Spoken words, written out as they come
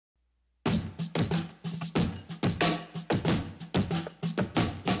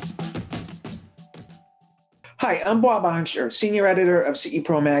Hi, I'm Bob Onsher, Senior Editor of CE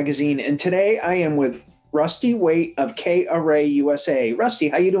Pro Magazine, and today I am with Rusty Waite of K-Array USA. Rusty,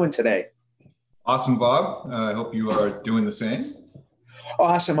 how you doing today? Awesome, Bob. I hope you are doing the same.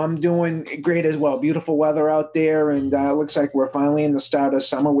 Awesome. I'm doing great as well. Beautiful weather out there, and looks like we're finally in the start of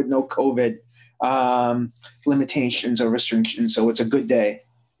summer with no COVID limitations or restrictions, so it's a good day.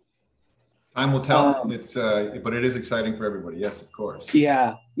 Time will tell. But it is exciting for everybody. Yes, of course.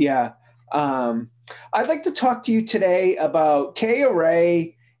 Yeah. I'd like to talk to you today about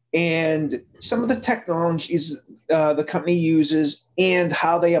K-Array and some of the technologies the company uses and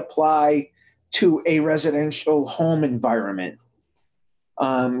how they apply to a residential home environment.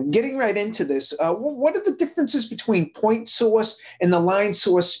 Getting right into this, what are the differences between point source and the line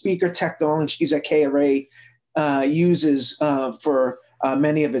source speaker technologies that K-Array uses for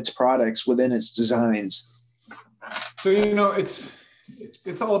many of its products within its designs? So,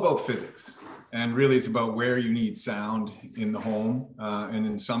 it's all about physics. And really, it's about where you need sound in the home. And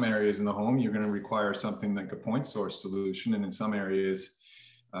in some areas in the home, you're going to require something like a point source solution. And in some areas,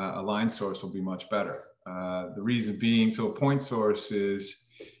 a line source will be much better. The reason being, so a point source is,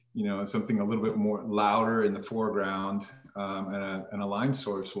 something a little bit more louder in the foreground, and a line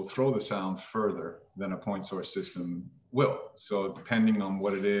source will throw the sound further than a point source system will. So depending on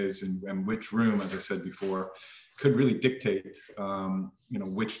what it is and which room, as I said before, could really dictate,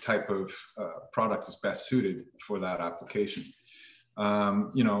 which type of product is best suited for that application.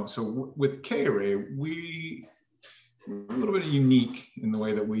 So with K-Array, we're a little bit unique in the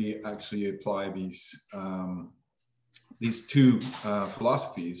way that we actually apply these two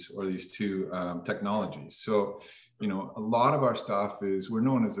philosophies or these two technologies. So, a lot of our stuff we're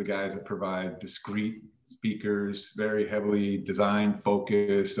known as the guys that provide discrete speakers, very heavily design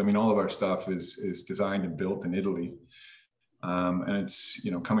focused. I mean, all of our stuff is designed and built in Italy. And it's,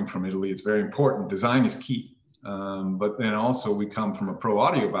 coming from Italy, it's very important. Design is key. But then also we come from a pro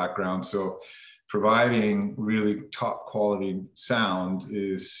audio background. So providing really top quality sound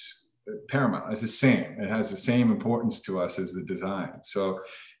is paramount. It's the same. It has the same importance to us as the design. So,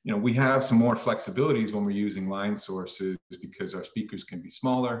 we have some more flexibilities when we're using line sources because our speakers can be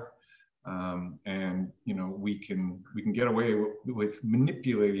smaller. And we can get away with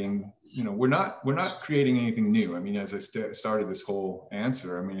manipulating. We're not creating anything new. I mean, as I started this whole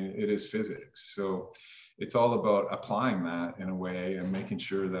answer, I mean, it is physics. So it's all about applying that in a way and making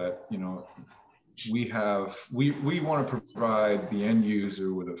sure that we want to provide the end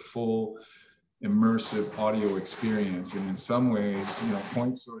user with a full immersive audio experience. And in some ways,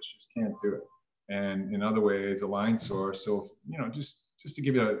 point source just can't do it. And in other ways, a line source. So, just to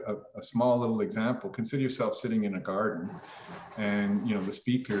give you a small little example, consider yourself sitting in a garden and, the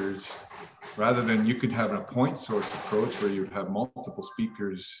speakers, rather than you could have a point source approach where you would have multiple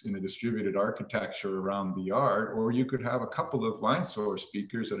speakers in a distributed architecture around the yard, or you could have a couple of line source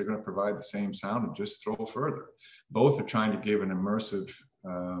speakers that are going to provide the same sound and just throw further. Both are trying to give an immersive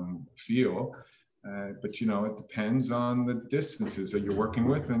feel. But it depends on the distances that you're working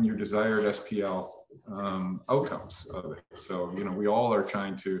with and your desired SPL outcomes of it. So we all are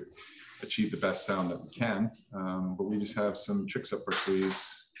trying to achieve the best sound that we can, but we just have some tricks up our sleeves,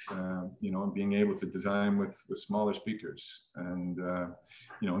 and being able to design with smaller speakers and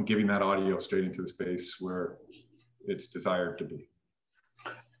and giving that audio straight into the space where it's desired to be.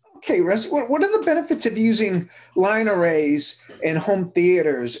 Okay, Rusty, what are the benefits of using line arrays in home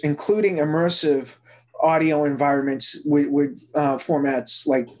theaters, including immersive audio environments with formats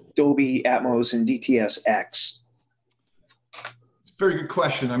like Dolby Atmos and DTS-X? It's a very good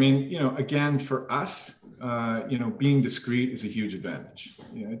question. I mean, again, for us, being discrete is a huge advantage.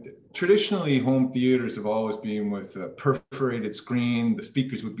 Traditionally, home theaters have always been with a perforated screen. The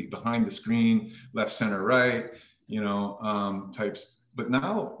speakers would be behind the screen, left, center, right, types. But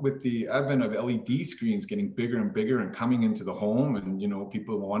now with the advent of LED screens getting bigger and bigger and coming into the home and,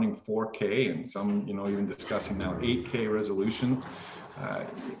 people wanting 4K and some, even discussing now 8K resolution,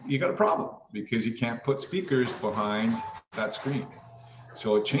 you got a problem because you can't put speakers behind that screen.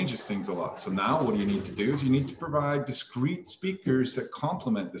 So it changes things a lot. So now what you need to do is you need to provide discrete speakers that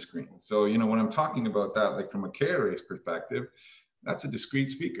complement the screen. So, when I'm talking about that, like from a K-Array's perspective, that's a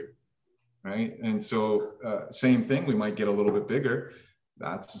discrete speaker. Right. And so same thing, we might get a little bit bigger.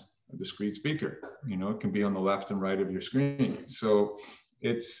 That's a discrete speaker. It can be on the left and right of your screen. So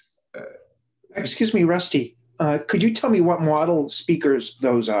it's. Excuse me, Rusty. Could you tell me what model speakers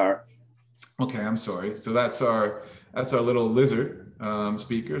those are? Okay, I'm sorry. So that's our little lizard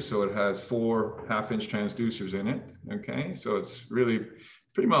speaker. So it has 4 half-inch transducers in it. Okay, so it's really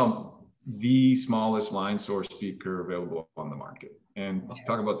pretty well the smallest line source speaker available on the market. And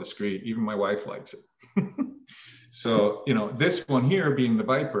talk about discreet, even my wife likes it. So, you know, this one here being the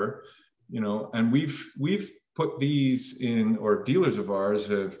Viper, you know, and we've put these in, or dealers of ours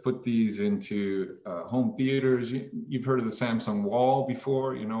have put these into home theaters. You've heard of the Samsung wall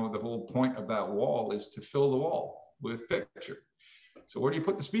before. You know, the whole point of that wall is to fill the wall with picture. So where do you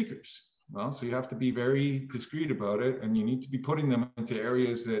put the speakers? Well, so you have to be very discreet about it, and you need to be putting them into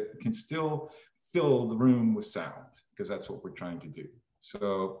areas that can still fill the room with sound, because that's what we're trying to do.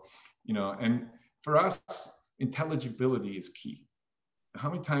 So, you know, and for us, intelligibility is key. How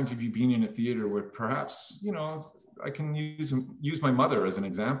many times have you been in a theater where perhaps, you know, I can use my mother as an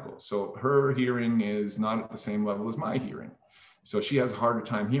example. So her hearing is not at the same level as my hearing. So she has a harder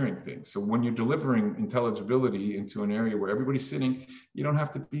time hearing things. So when you're delivering intelligibility into an area where everybody's sitting, you don't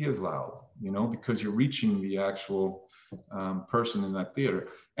have to be as loud, you know, because you're reaching the actual person in that theater.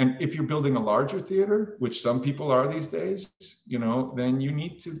 And if you're building a larger theater, which some people are these days, you know, then you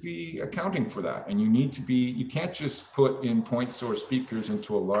need to be accounting for that. And you need to be, you can't just put in point source speakers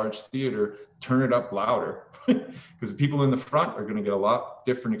into a large theater, turn it up louder, because the people in the front are going to get a lot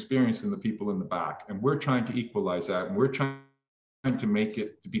different experience than the people in the back. And we're trying to equalize that. And we're trying to make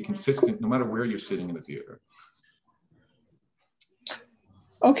it to be consistent no matter where you're sitting in the theater.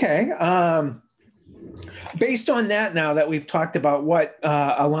 Okay. Based on that, now that we've talked about what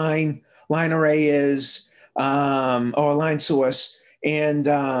a line array is, or a line source, and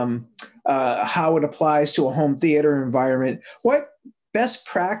how it applies to a home theater environment, what best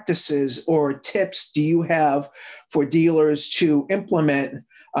practices or tips do you have for dealers to implement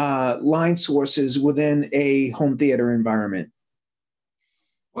line sources within a home theater environment?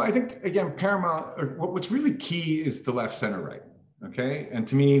 Well, I think, again, paramount, or what's really key is the left, center, right. Okay. And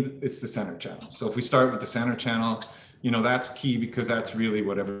to me, it's the center channel. So if we start with the center channel, you know, that's key, because that's really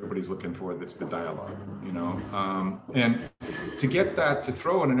what everybody's looking for. That's the dialogue, you know, and to get that to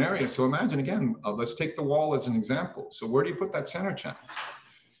throw in an area. So imagine, again, let's take the wall as an example. So where do you put that center channel?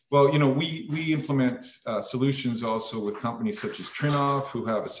 Well, you know, we implement solutions also with companies such as Trinnov, who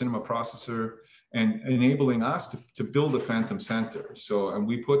have a cinema processor, and enabling us to build a phantom center. So, and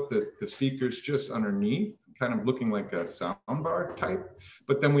we put the speakers just underneath, kind of looking like a soundbar type,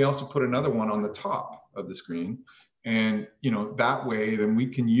 but then we also put another one on the top of the screen. And, you know, that way, then we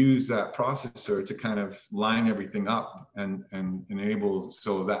can use that processor to kind of line everything up and enable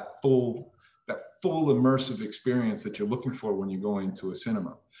so that full immersive experience that you're looking for when you go into a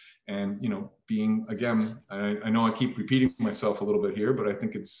cinema. And, you know, being, again, I know I keep repeating myself a little bit here, but I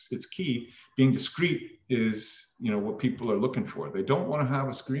think it's key. Being discreet is, you know, what people are looking for. They don't want to have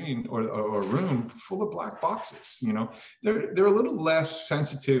a screen or a room full of black boxes. You know, they're a little less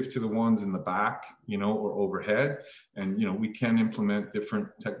sensitive to the ones in the back, you know, or overhead. And, you know, we can implement different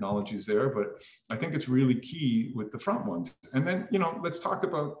technologies there, but I think it's really key with the front ones. And then, you know, let's talk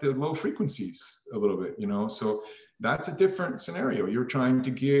about the low frequencies a little bit, you know. So that's a different scenario. You're trying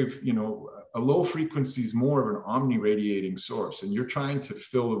to give, you know, a low frequency is more of an omni-radiating source, and you're trying to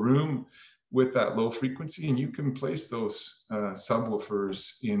fill a room with that low frequency, and you can place those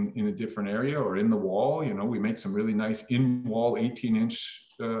subwoofers in a different area or in the wall. You know, we make some really nice in-wall 18-inch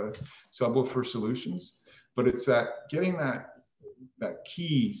subwoofer solutions, but it's that getting that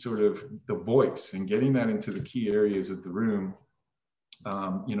key sort of the voice and getting that into the key areas of the room,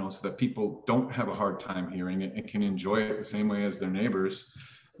 you know, so that people don't have a hard time hearing it and can enjoy it the same way as their neighbors.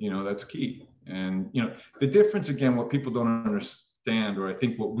 You know, that's key. And, you know, the difference, again, what people don't understand, or I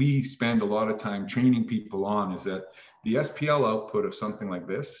think what we spend a lot of time training people on, is that the SPL output of something like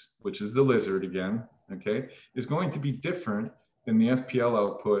this, which is the Lizard again, okay, is going to be different than the SPL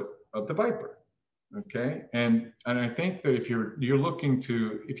output of the Viper. Okay. And I think that if you're looking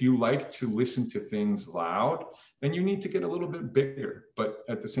to, if you like to listen to things loud, then you need to get a little bit bigger. But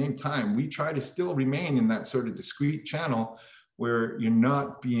at the same time, we try to still remain in that sort of discrete channel where you're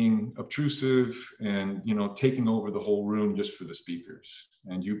not being obtrusive and, you know, taking over the whole room just for the speakers.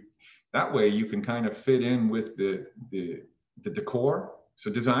 And that way you can kind of fit in with the decor. So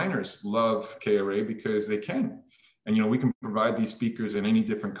designers love K-Array because they can. And, you know, we can provide these speakers in any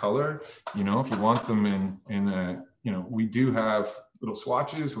different color. You know, if you want them in a, you know, we do have little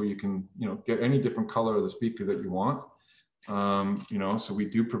swatches where you can, you know, get any different color of the speaker that you want. You know, so we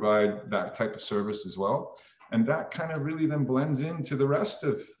do provide that type of service as well. And that kind of really then blends into the rest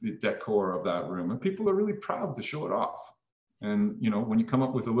of the decor of that room. And people are really proud to show it off. And, you know, when you come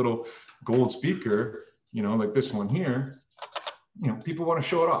up with a little gold speaker, you know, like this one here, you know, people want to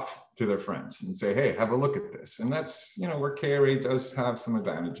show it off to their friends and say, hey, have a look at this. And that's, you know, where K-Array does have some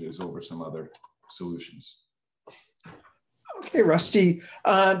advantages over some other solutions. Okay, Rusty.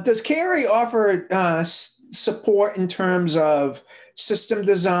 Does Carey offer support in terms of system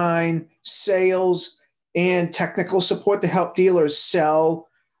design, sales, and technical support to help dealers sell,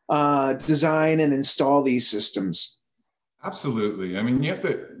 design, and install these systems? Absolutely. I mean, you have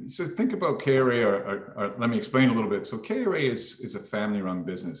to so think about KRA, or let me explain a little bit. So KRA is a family-run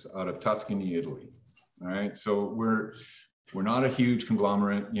business out of Tuscany, Italy. All right. So we're not a huge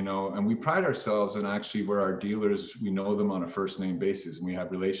conglomerate, you know, and we pride ourselves in actually where our dealers, we know them on a first name basis and we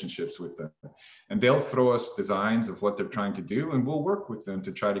have relationships with them. And they'll throw us designs of what they're trying to do, and we'll work with them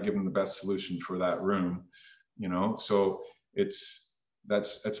to try to give them the best solution for that room, you know. So that's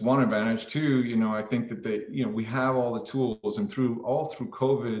one advantage too. You know, I think that we have all the tools, and through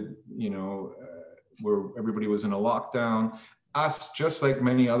COVID, you know, where everybody was in a lockdown, us, just like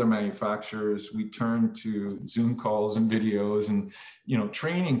many other manufacturers, we turned to Zoom calls and videos and, you know,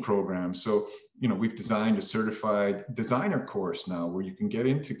 training programs. So, you know, we've designed a certified designer course now where you can get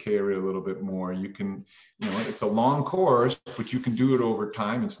into KRA a little bit more. You can, you know, it's a long course, but you can do it over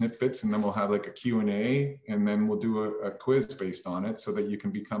time in snippets, and then we'll have like a Q&A, and then we'll do a quiz based on it so that you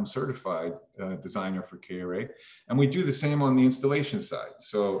can become certified designer for KRA. And we do the same on the installation side.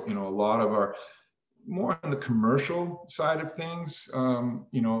 So, you know, a lot of our more on the commercial side of things,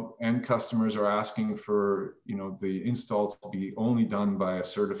 you know, end customers are asking for, you know, the install to be only done by a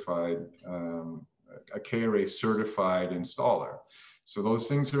certified, a KRA certified installer. So those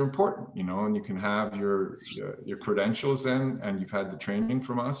things are important, you know, and you can have your credentials then, and you've had the training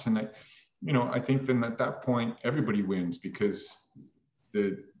from us. And, you know, I think then at that point, everybody wins, because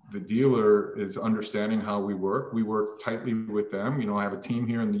the dealer is understanding how we work. We work tightly with them. You know, I have a team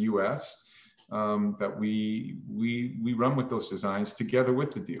here in the US that we run with those designs together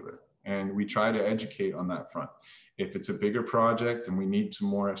with the dealer, and we try to educate on that front. If it's a bigger project and we need some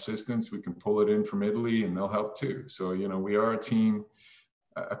more assistance, we can pull it in from Italy and they'll help too. So, you know, we are a team,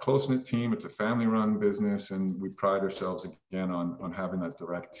 a close-knit team. It's a family-run business, and we pride ourselves again on having that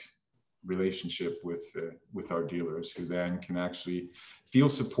direct relationship with our dealers, who then can actually feel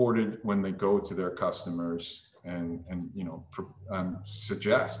supported when they go to their customers and you know,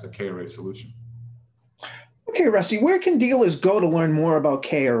 suggest a KRA solution. Okay, Rusty, where can dealers go to learn more about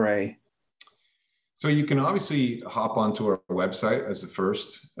KRA? So you can obviously hop onto our website as the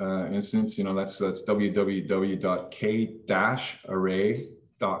first instance. You know, that's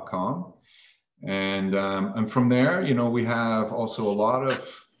www.k-array.com. And from there, you know, we have also a lot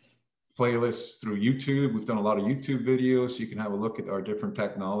of playlists through YouTube. We've done a lot of YouTube videos, so you can have a look at our different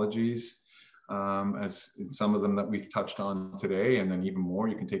technologies, as in some of them that we've touched on today, and then even more,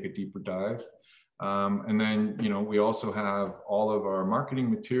 you can take a deeper dive. And then, you know, we also have all of our marketing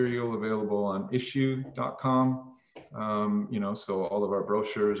material available on issuu.com. You know, so all of our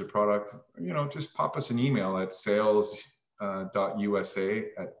brochures or product, you know, just pop us an email at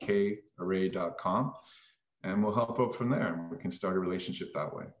sales.usa@karray.com, and we'll help out from there. We can start a relationship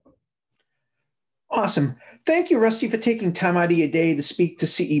that way. Awesome. Thank you, Rusty, for taking time out of your day to speak to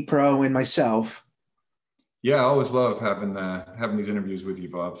CE Pro and myself. Yeah, I always love having these interviews with you,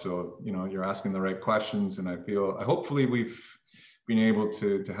 Bob. So, you know, you're asking the right questions, and I feel hopefully we've been able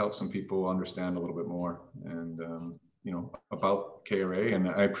to help some people understand a little bit more, and you know, about KRA. And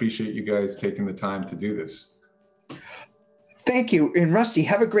I appreciate you guys taking the time to do this. Thank you. And Rusty,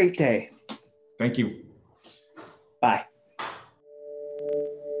 have a great day. Thank you. Bye.